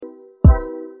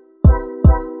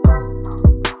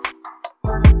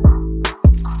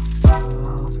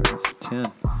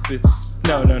it's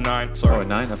 9. Sorry.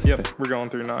 9? Yep, we're going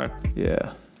through 9.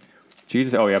 Yeah.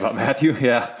 Jesus. Oh, yeah, about Matthew.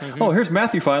 Yeah. Mm-hmm. Oh, here's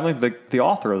Matthew finally, the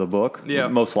author of the book. Yeah.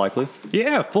 Most likely.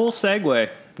 Yeah, full segue.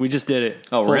 We just did it.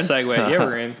 Oh, full we're in? Segue. Yeah,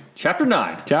 we're in. Chapter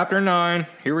 9. Chapter 9.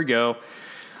 Here we go.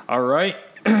 All right.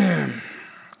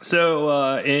 So,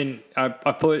 I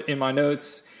put in my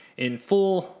notes, in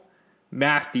full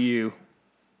Matthew,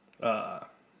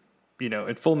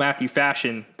 in full Matthew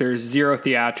fashion, there's zero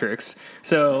theatrics.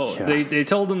 So they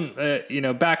told him,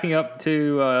 backing up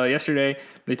to yesterday,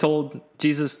 they told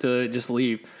Jesus to just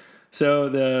leave. So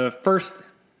the first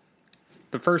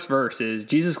verse is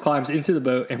Jesus climbs into the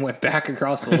boat and went back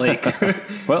across the lake.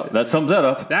 Well, that sums that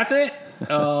up. That's it.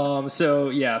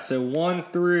 So 1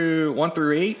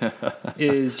 through 8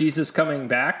 is Jesus coming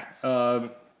back,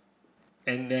 and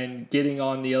then getting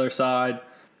on the other side.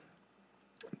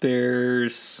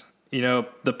 There's,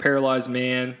 the paralyzed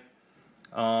man.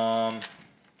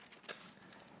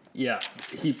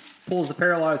 He pulls the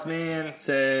paralyzed man,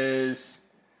 says,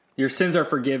 "Your sins are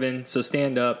forgiven, so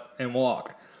stand up and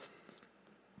walk."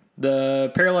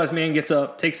 The paralyzed man gets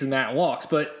up, takes his mat, and walks.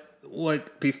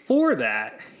 But before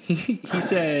that, he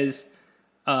says,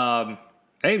 "Hey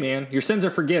man, your sins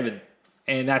are forgiven,"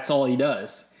 and that's all he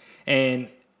does. And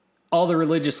all the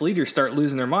religious leaders start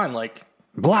losing their mind, like,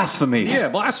 blasphemy. Yeah,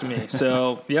 blasphemy.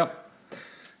 So, yep.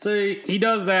 So he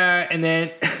does that, and then,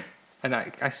 and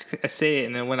I say it,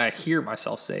 and then when I hear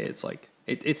myself say it, it's like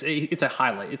it's a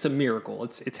highlight. It's a miracle.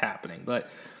 It's happening. But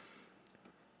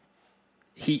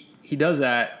he does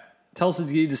that, tells the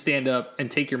dude to stand up and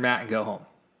take your mat and go home.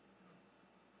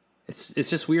 It's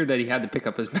just weird that he had to pick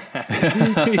up his mat.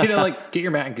 Get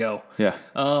your mat and go. Yeah.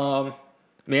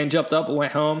 Man jumped up and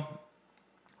went home.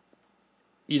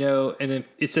 And then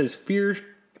it says fear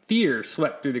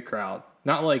swept through the crowd.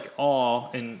 Not like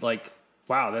awe and like,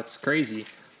 wow, that's crazy.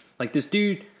 Like this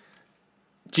dude,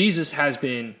 Jesus has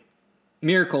been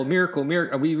miracle.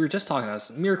 We were just talking about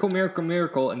this.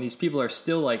 Miracle. And these people are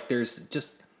still like, there's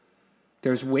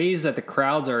ways that the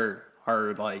crowds are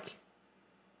like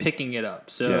picking it up.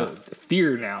 So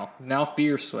fear now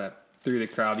fear swept through the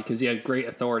crowd because he had great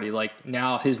authority. Like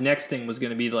now his next thing was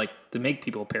going to be like to make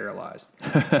people paralyzed.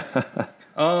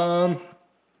 9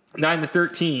 to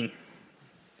 13.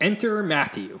 Enter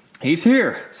Matthew. He's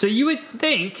here. So you would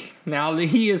think now that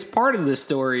he is part of the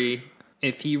story,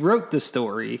 if he wrote the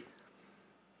story,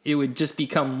 it would just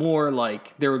become more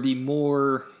like there would be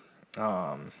more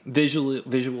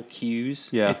visual cues,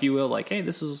 if you will. Like, hey,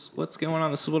 this is what's going on.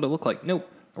 This is what it looked like. Nope.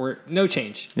 Or no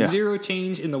change. Yeah. Zero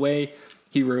change in the way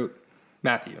he wrote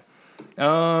Matthew.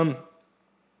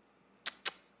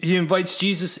 He invites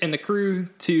Jesus and the crew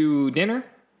to dinner.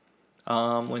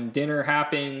 When dinner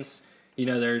happens,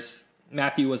 there's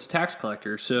Matthew was a tax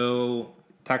collector. So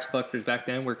tax collectors back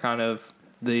then were kind of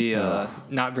the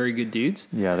not very good dudes.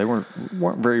 Yeah, they weren't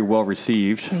very well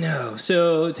received. No.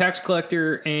 So tax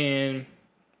collector, and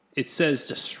it says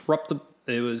disruptible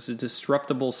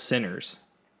sinners.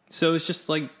 So it's just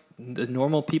like the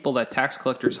normal people that tax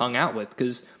collectors hung out with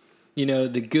because,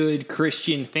 the good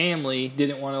Christian family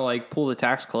didn't want to like pull the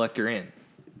tax collector in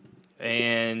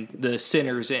and the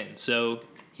sinners in. So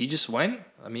he just went.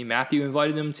 I mean, Matthew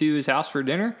invited them to his house for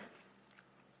dinner.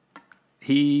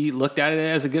 He looked at it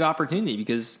as a good opportunity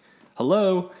because,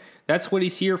 that's what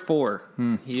he's here for.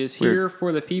 He is here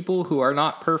for the people who are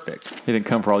not perfect. He didn't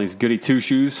come for all these goody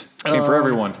two-shoes. He came for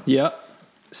everyone. Yep.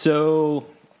 So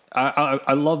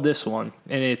I love this one,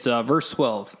 and it's verse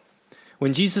 12.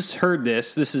 When Jesus heard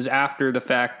this is after the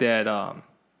fact that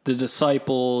the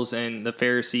disciples and the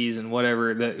Pharisees and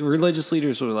whatever, the religious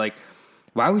leaders were like,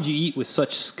 why would you eat with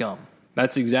such scum?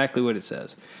 That's exactly what it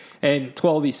says. And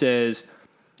 12, he says,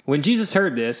 when Jesus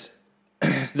heard this,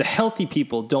 the healthy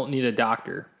people don't need a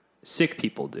doctor. Sick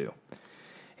people do.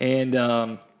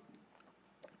 And,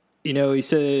 he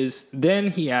says, then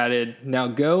he added, now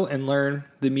go and learn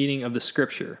the meaning of the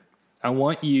scripture. I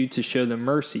want you to show them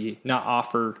mercy, not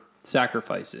offer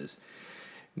sacrifices.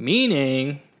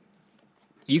 Meaning,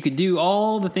 you could do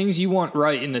all the things you want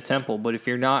right in the temple, but if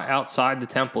you're not outside the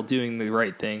temple doing the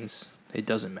right things, it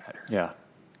doesn't matter. Yeah.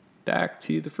 Back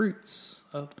to the fruits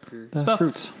of your stuff.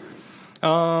 Fruits.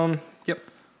 Yep.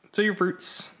 So your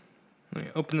fruits. Let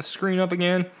me open the screen up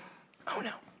again. Oh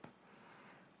no.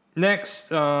 Next,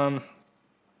 14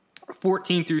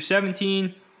 through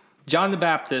 17, John the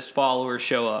Baptist followers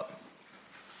show up.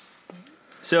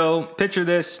 So picture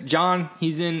this: John,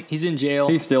 he's in jail.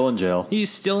 He's still in jail.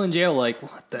 Like,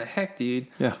 what the heck, dude?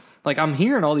 Yeah. Like, I'm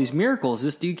hearing all these miracles.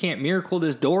 This dude can't miracle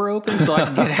this door open so I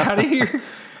can get out of here.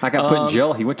 I got put in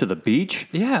jail. He went to the beach.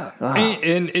 Yeah.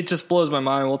 And it just blows my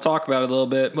mind. We'll talk about it a little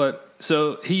bit. But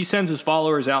so he sends his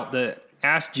followers out to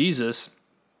asked Jesus,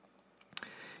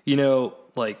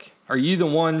 like, are you the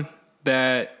one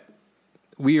that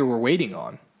we were waiting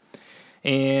on?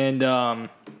 And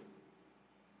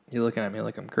you're looking at me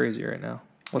like I'm crazy right now.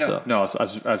 What's up? No,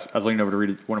 I was leaning over to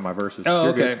read one of my verses. Oh,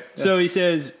 You're okay. good. So he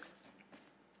says,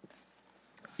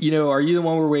 are you the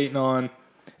one we're waiting on?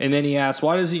 And then he asks,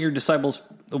 why doesn't your disciples,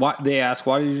 why do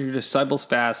your disciples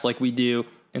fast like we do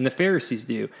and the Pharisees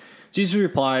do? Jesus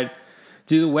replied,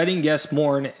 do the wedding guests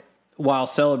mourn while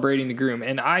celebrating the groom?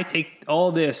 And I take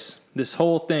all this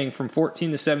whole thing from 14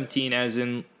 to 17 as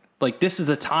in, like, this is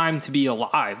the time to be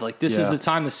alive. Like, this is the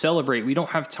time to celebrate. We don't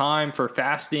have time for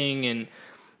fasting and,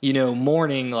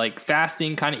 mourning. Like,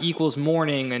 fasting kind of equals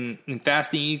mourning, and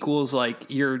fasting equals, like,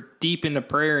 you're deep into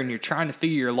prayer and you're trying to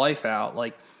figure your life out.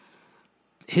 Like,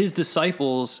 his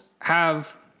disciples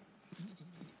have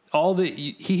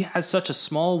he has such a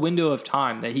small window of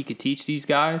time that he could teach these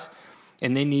guys,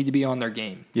 and they need to be on their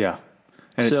game. Yeah.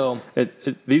 And so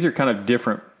these are kind of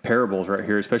different parables right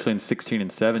here, especially in 16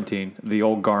 and 17, the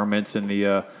old garments and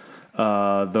the what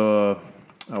are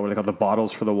they called, the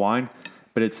bottles for the wine.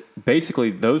 But it's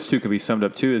basically, those two can be summed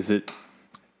up too, is that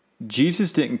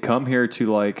Jesus didn't come here to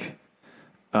like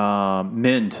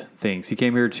mend things. He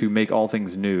came here to make all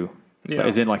things new. Yeah.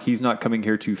 As in, like, he's not coming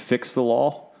here to fix the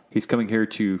law. He's coming here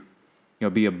to,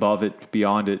 be above it,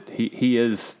 beyond it. He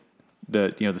is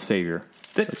the Savior.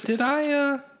 Did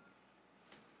I?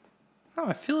 No,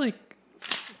 I feel like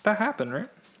that happened, right?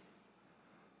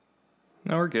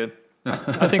 No, we're good.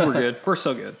 I think we're good. We're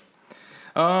still good.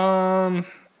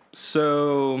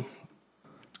 So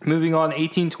moving on,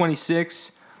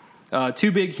 1826,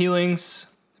 two big healings,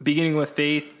 beginning with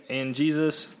faith in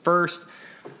Jesus. First,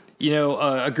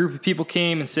 a group of people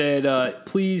came and said,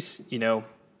 please,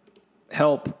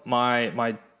 help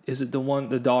my, is it the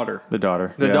daughter? The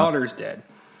daughter. The daughter's dead.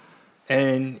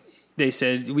 And they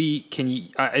said, we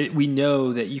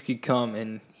know that you could come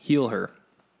and heal her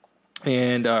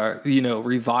and,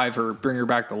 revive her, bring her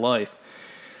back to life.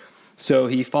 So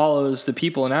he follows the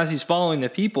people, and as he's following the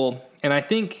people, and I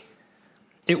think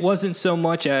it wasn't so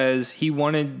much as he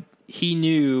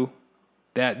knew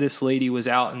that this lady was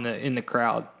out in the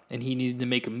crowd and he needed to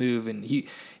make a move, and he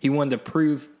wanted to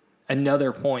prove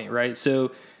another point, right?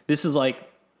 So this is like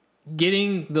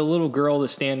getting the little girl to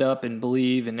stand up and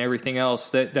believe and everything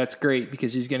else. That's great,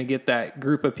 because he's going to get that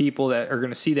group of people that are going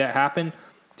to see that happen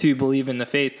to believe in the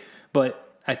faith.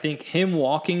 But I think him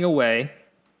walking away,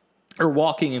 or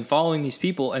walking and following these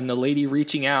people, and the lady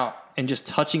reaching out and just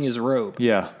touching his robe.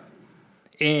 Yeah.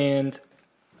 And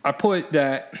I put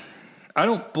that, I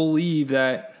don't believe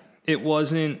that it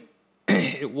wasn't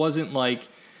like,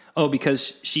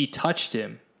 because she touched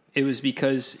him. It was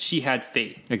because she had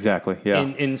faith. Exactly. Yeah.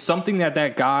 In something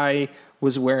that guy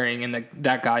was wearing, and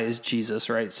that guy is Jesus,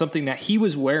 right? Something that he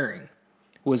was wearing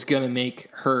was going to make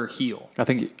her heal. I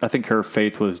think her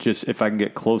faith was just, if I can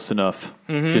get close enough,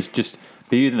 just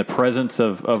be in the presence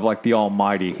of like the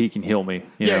Almighty, he can heal me.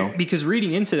 You know? Because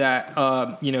reading into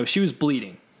that, she was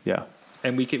bleeding. Yeah.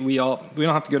 And we don't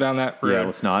have to go down that road. Yeah,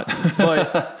 let's not.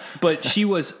 but she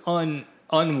was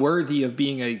unworthy of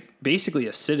being basically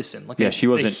a citizen. Like she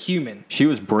wasn't a human. She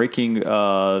was breaking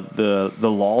the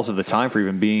laws of the time for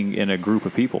even being in a group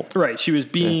of people. Right. She was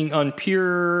being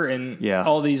unpure and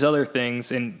all these other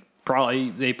things, and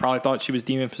they probably thought she was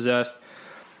demon possessed.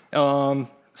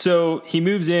 So he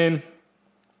moves in.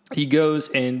 He goes,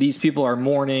 and these people are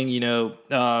mourning.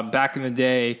 Back in the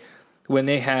day when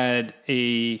they had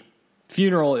a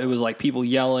funeral, it was like people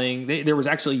yelling. There was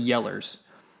actually yellers.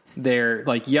 They're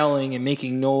like yelling and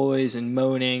making noise and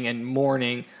moaning and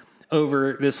mourning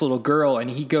over this little girl. And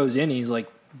he goes in and he's like,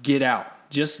 get out.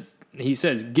 He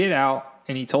says, get out.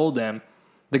 And he told them,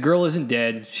 the girl isn't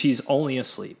dead. She's only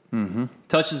asleep. Mm-hmm.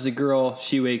 Touches the girl.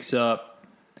 She wakes up.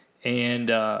 And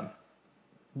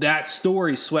that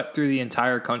story swept through the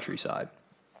entire countryside.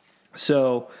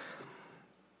 So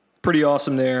pretty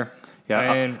awesome there.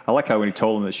 Yeah. And I like how when he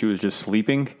told them that she was just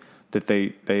sleeping, that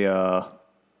they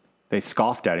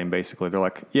scoffed at him, basically. They're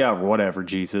like, yeah, whatever,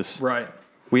 Jesus. Right.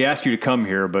 We asked you to come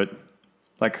here, but,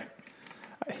 like,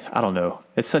 I don't know.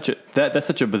 It's that's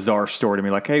such a bizarre story to me.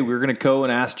 Like, hey, we're going to go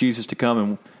and ask Jesus to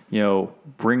come and,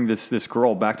 bring this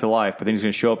girl back to life. But then he's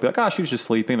going to show up and be like, she was just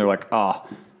sleeping. They're like,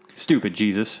 stupid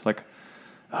Jesus. Like,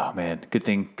 oh, man, good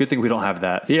thing we don't have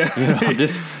that. Yeah.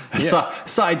 Just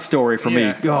side story for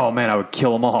me. Oh, man, I would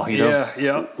kill them all,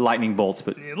 Yeah. Lightning bolts.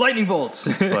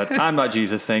 But I'm not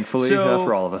Jesus, thankfully,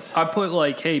 for all of us. I put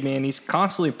like, hey, man, he's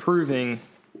constantly proving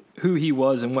who he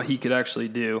was and what he could actually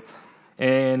do.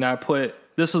 And I put,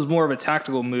 this was more of a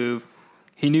tactical move.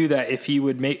 He knew that if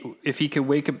he could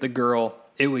wake up the girl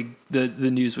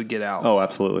the news would get out. Oh,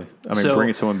 absolutely. I mean, So,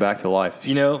 bringing someone back to life.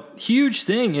 Huge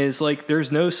thing is like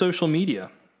there's no social media.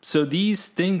 So these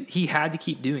things, he had to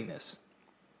keep doing this.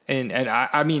 And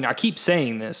I mean, I keep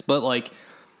saying this, but like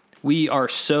we are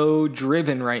so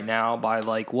driven right now by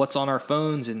like what's on our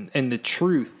phones and the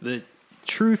truth,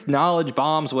 knowledge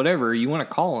bombs, whatever you want to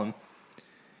call them.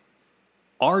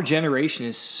 Our generation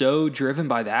is so driven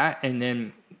by that. And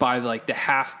then by like the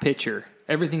half picture,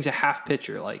 everything's a half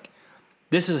picture. Like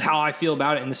this is how I feel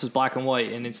about it. And this is black and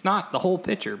white. And it's not the whole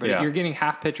picture, but you're getting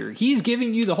half picture. He's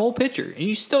giving you the whole picture and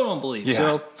you still don't believe. Yeah,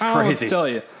 so it's I don't know what crazy. to tell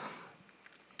you.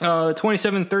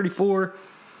 27:34,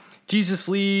 Jesus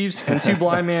leaves and two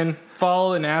blind men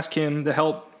follow and ask him to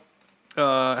help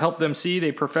them see.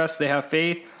 They profess they have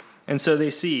faith, and so they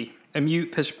see. A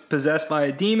mute possessed by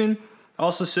a demon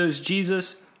also shows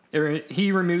Jesus, or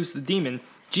he removes the demon.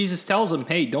 Jesus tells him,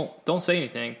 "Hey, don't say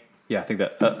anything." Yeah, I think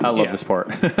that I love this part.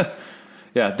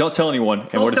 Yeah, don't tell anyone.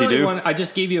 And what does he do? Anyone. I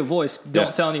just gave you a voice.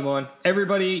 Don't tell anyone.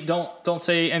 Everybody, don't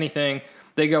say anything.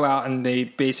 They go out and they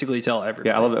basically tell everybody.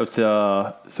 Yeah, I love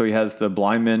that. So he has the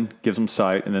blind men, gives them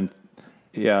sight, and then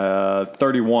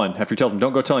 31. After he tells them,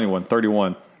 don't go tell anyone.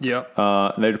 31. Yep.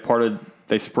 And they departed.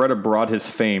 They spread abroad his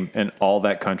fame in all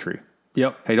that country.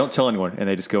 Yep. Hey, don't tell anyone, and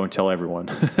they just go and tell everyone.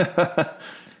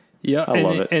 Yeah, I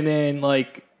love it. And then,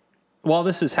 like, while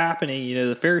this is happening,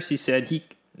 the Pharisee said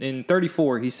in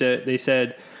 34, they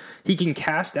said he can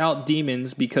cast out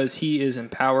demons because he is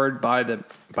empowered by the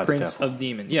prince of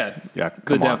demons. Yeah,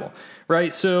 the devil.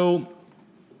 Right. So,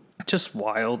 just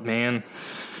wild, man.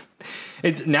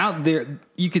 It's now there.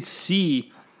 You could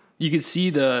see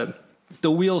the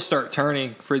wheels start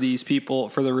turning for these people,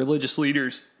 for the religious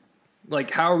leaders.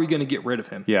 Like, how are we going to get rid of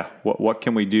him? Yeah. What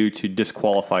can we do to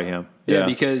disqualify him? Yeah,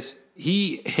 because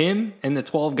him and the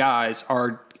 12 guys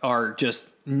are just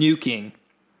nuking,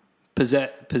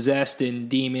 possessed in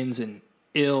demons and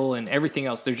ill and everything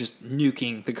else. They're just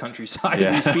nuking the countryside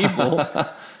of these people.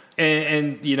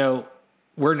 and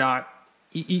we're not.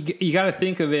 You got to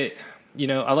think of it.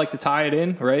 I like to tie it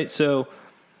in, right? So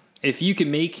if you can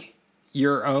make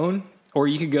your own, or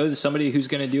you could go to somebody who's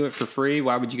going to do it for free,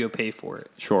 why would you go pay for it?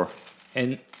 Sure.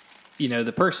 And,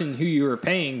 the person who you were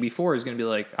paying before is going to be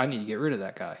like, I need to get rid of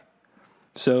that guy.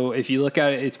 So if you look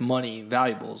at it, it's money,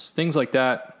 valuables, things like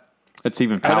that. It's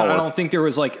even power. I don't think there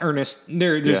was like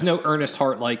there's no earnest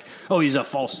heart like, oh, he's a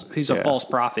false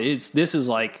prophet. This is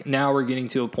like, now we're getting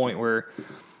to a point where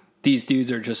these dudes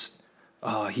are just,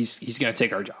 he's going to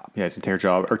take our job. Yeah, he's going to take our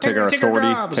job, or take our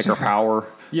authority, take our power,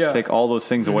 take all those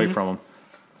things away from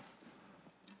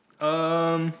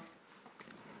him.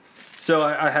 So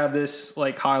I have this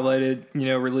like highlighted,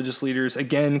 religious leaders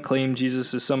again claim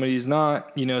Jesus is somebody he's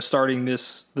not, starting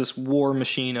this war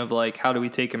machine of like, how do we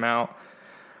take him out?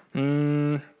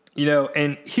 And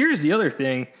here's the other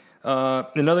thing,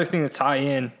 another thing to tie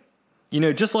in,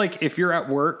 just like if you're at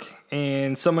work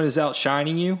and someone is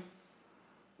outshining you,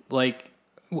 like,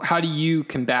 how do you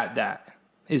combat that?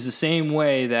 Is the same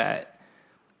way that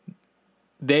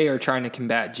they are trying to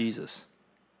combat Jesus.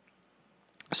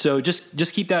 So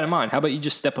just keep that in mind. How about you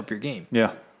just step up your game?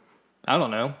 Yeah. I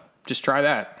don't know. Just try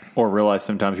that. Or realize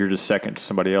sometimes you're just second to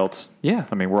somebody else. Yeah.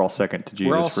 I mean, we're all second to Jesus.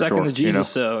 We're all for second sure, to Jesus.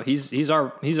 So he's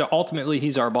ultimately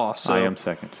he's our boss. So I am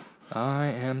second.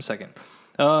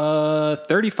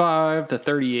 35 to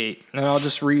 38. And I'll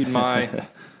just read my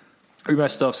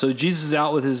stuff. So Jesus is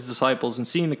out with his disciples, and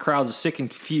seeing the crowds sick and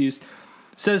confused,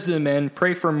 says to the men,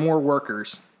 pray for more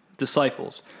workers,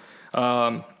 disciples.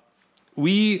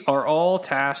 We are all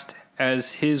tasked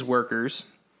as his workers.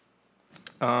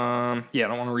 I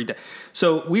don't want to read that.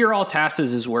 So we are all tasked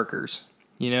as his workers,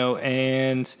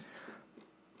 and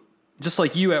just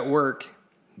like you at work,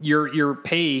 your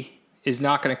pay is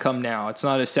not going to come now. It's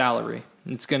not a salary.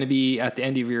 It's going to be at the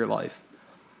end of your life.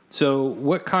 So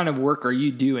what kind of work are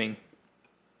you doing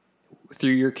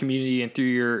through your community and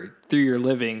through your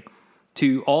living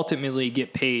to ultimately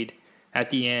get paid at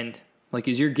the end? Like,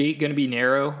 is your gate going to be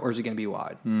narrow or is it going to be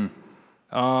wide?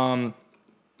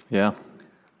 Yeah.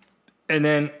 And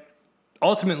then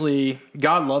ultimately,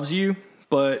 God loves you,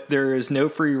 but there is no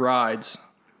free rides.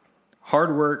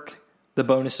 Hard work, the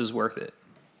bonus is worth it.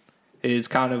 It is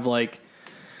kind of like,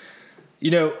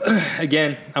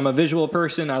 again, I'm a visual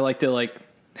person. I like to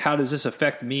how does this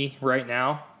affect me right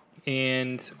now?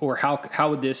 Or how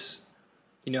would this,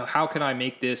 how can I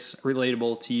make this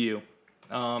relatable to you?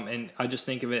 And I just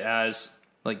think of it as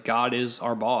like God is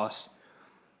our boss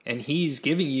and he's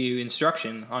giving you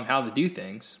instruction on how to do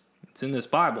things. It's in this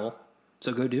Bible,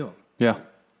 so go do them. Yeah.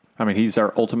 I mean, he's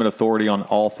our ultimate authority on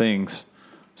all things.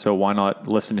 So why not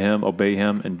listen to him, obey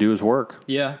him, and do his work?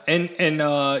 Yeah, and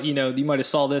you know, you might have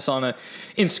saw this on a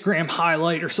Instagram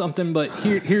highlight or something, but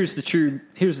here's the truth.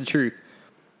 Here's the truth.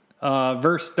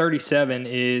 Verse 37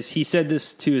 is, he said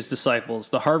this to his disciples: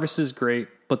 "The harvest is great,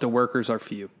 but the workers are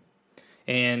few."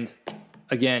 And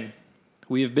again,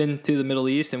 we have been to the Middle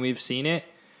East and we've seen it,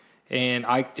 and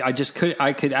I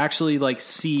could actually like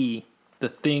see the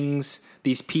things,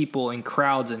 these people in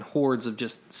crowds and hordes of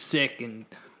just sick and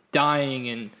dying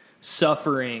and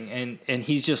suffering, and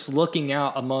he's just looking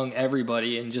out among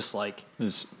everybody and just like,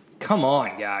 come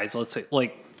on, guys,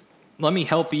 let me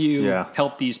help you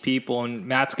help these people. And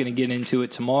Matt's going to get into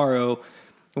it tomorrow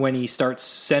when he starts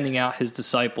sending out his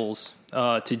disciples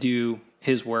to do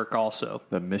his work also.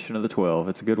 The mission of the 12.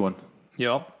 It's a good one.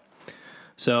 Yep.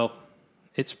 So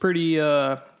it's pretty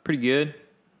good.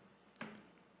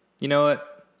 You know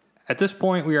what? At this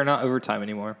point, we are not overtime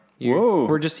anymore. Whoa.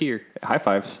 We're just here. High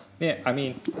fives. Yeah, I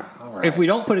mean, if we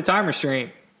don't put a time restraint,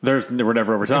 we're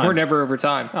never over time. We're never over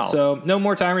time. Oh. So no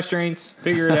more time restraints.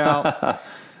 Figure it out.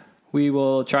 We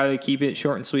will try to keep it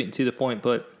short and sweet and to the point.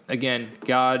 But again,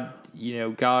 God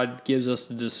gives us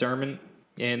the discernment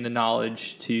and the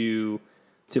knowledge to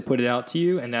put it out to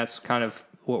you, and that's kind of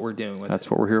what we're doing with it.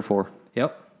 That's what we're here for.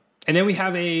 Yep. And then we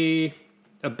have a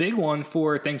big one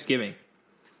for Thanksgiving.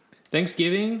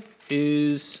 Thanksgiving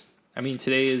is, I mean,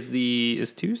 today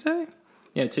is Tuesday?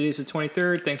 Yeah, today's the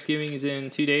 23rd. Thanksgiving is in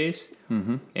 2 days.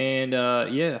 Mm-hmm. And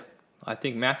I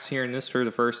think Matt's hearing this for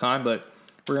the first time, but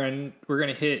we're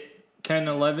gonna hit 10,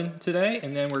 11 today,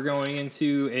 and then we're going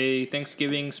into a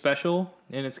Thanksgiving special,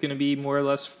 and it's gonna be more or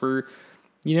less for,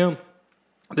 you know,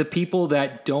 the people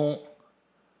that don't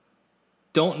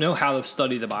know how to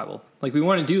study the Bible. Like, we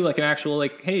want to do like an actual,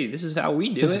 like, hey, this is how we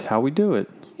do it. This is how we do it.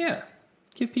 Yeah.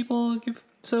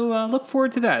 So look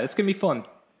forward to that. It's gonna be fun.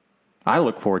 I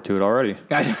look forward to it already.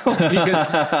 I know, because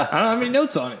I don't have any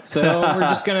notes on it. So we're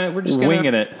just gonna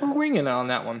winging it. We're winging it on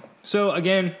that one. So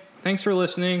again, thanks for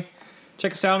listening.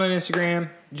 Check us out on Instagram.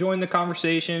 Join the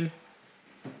conversation.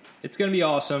 It's gonna be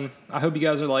awesome. I hope you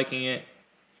guys are liking it.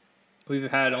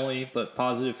 We've had only but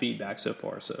positive feedback so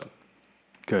far. So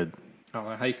good. I don't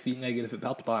know how you can be negative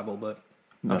about the Bible, but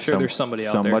I'm sure there's somebody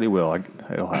out there. Somebody will.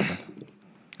 It'll happen.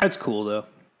 That's cool though.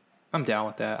 I'm down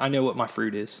with that. I know what my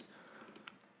fruit is.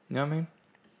 You know what I mean?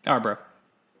 All right, bro.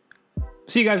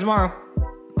 See you guys tomorrow.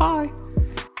 Bye.